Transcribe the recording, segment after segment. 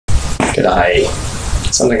G'day.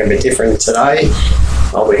 Something a bit different today.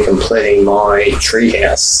 I'll be completing my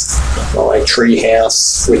treehouse. My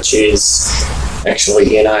treehouse, which is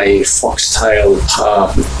actually in a foxtail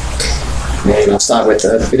palm. And I'll start with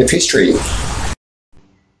a bit of history.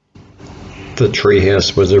 The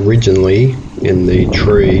treehouse was originally in the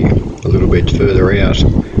tree a little bit further out.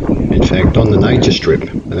 In fact, on the nature strip,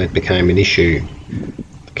 and it became an issue.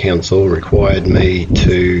 The council required me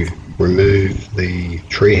to remove the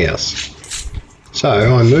treehouse. So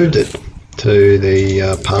I moved it to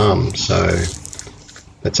the palm. So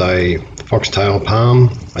it's a foxtail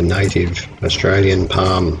palm, a native Australian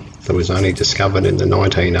palm that was only discovered in the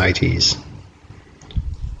 1980s.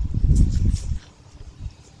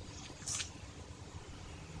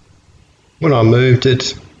 When I moved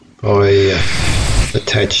it, I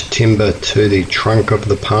attached timber to the trunk of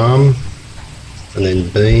the palm, and then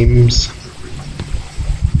beams,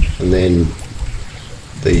 and then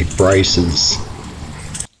the braces.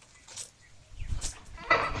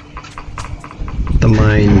 The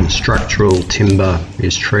main structural timber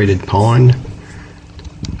is treated pine.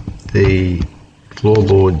 The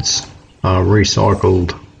floorboards are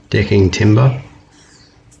recycled decking timber,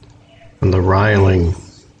 and the railing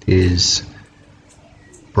is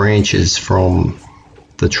branches from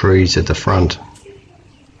the trees at the front.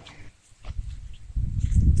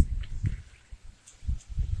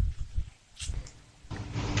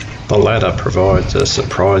 The ladder provides a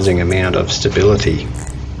surprising amount of stability.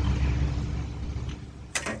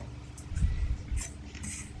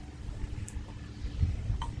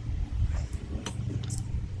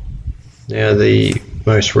 Now the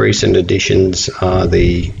most recent additions are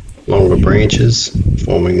the longer branches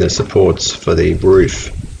forming the supports for the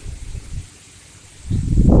roof.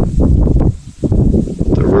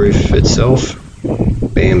 The roof itself,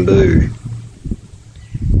 bamboo.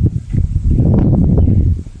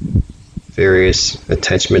 Various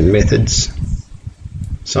attachment methods,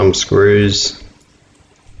 some screws,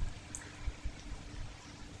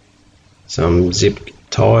 some zip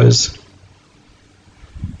ties,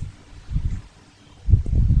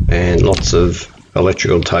 and lots of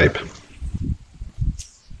electrical tape.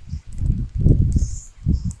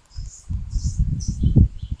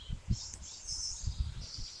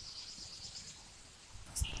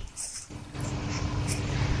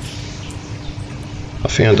 I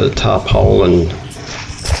found a tarpaulin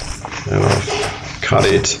and I've cut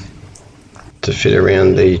it to fit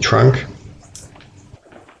around the trunk.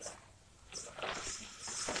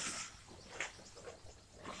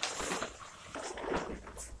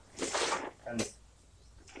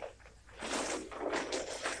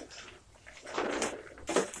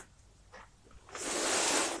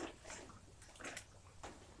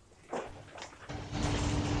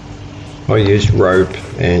 I used rope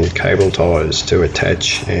and cable ties to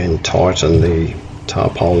attach and tighten the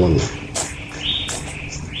tarpaulin.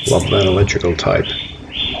 Love that electrical tape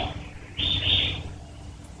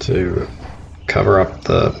to cover up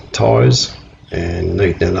the ties and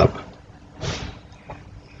neaten it up.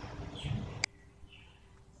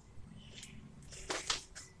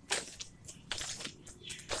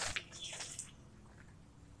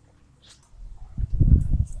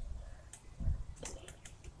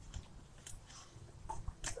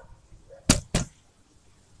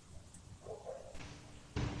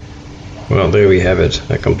 Well, there we have it,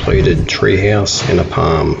 a completed treehouse in a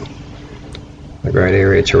palm. A great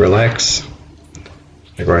area to relax,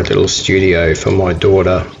 a great little studio for my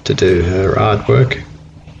daughter to do her artwork.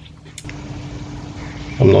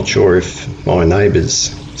 I'm not sure if my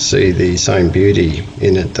neighbours see the same beauty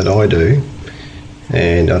in it that I do,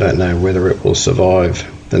 and I don't know whether it will survive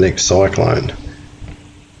the next cyclone,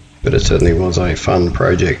 but it certainly was a fun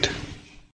project.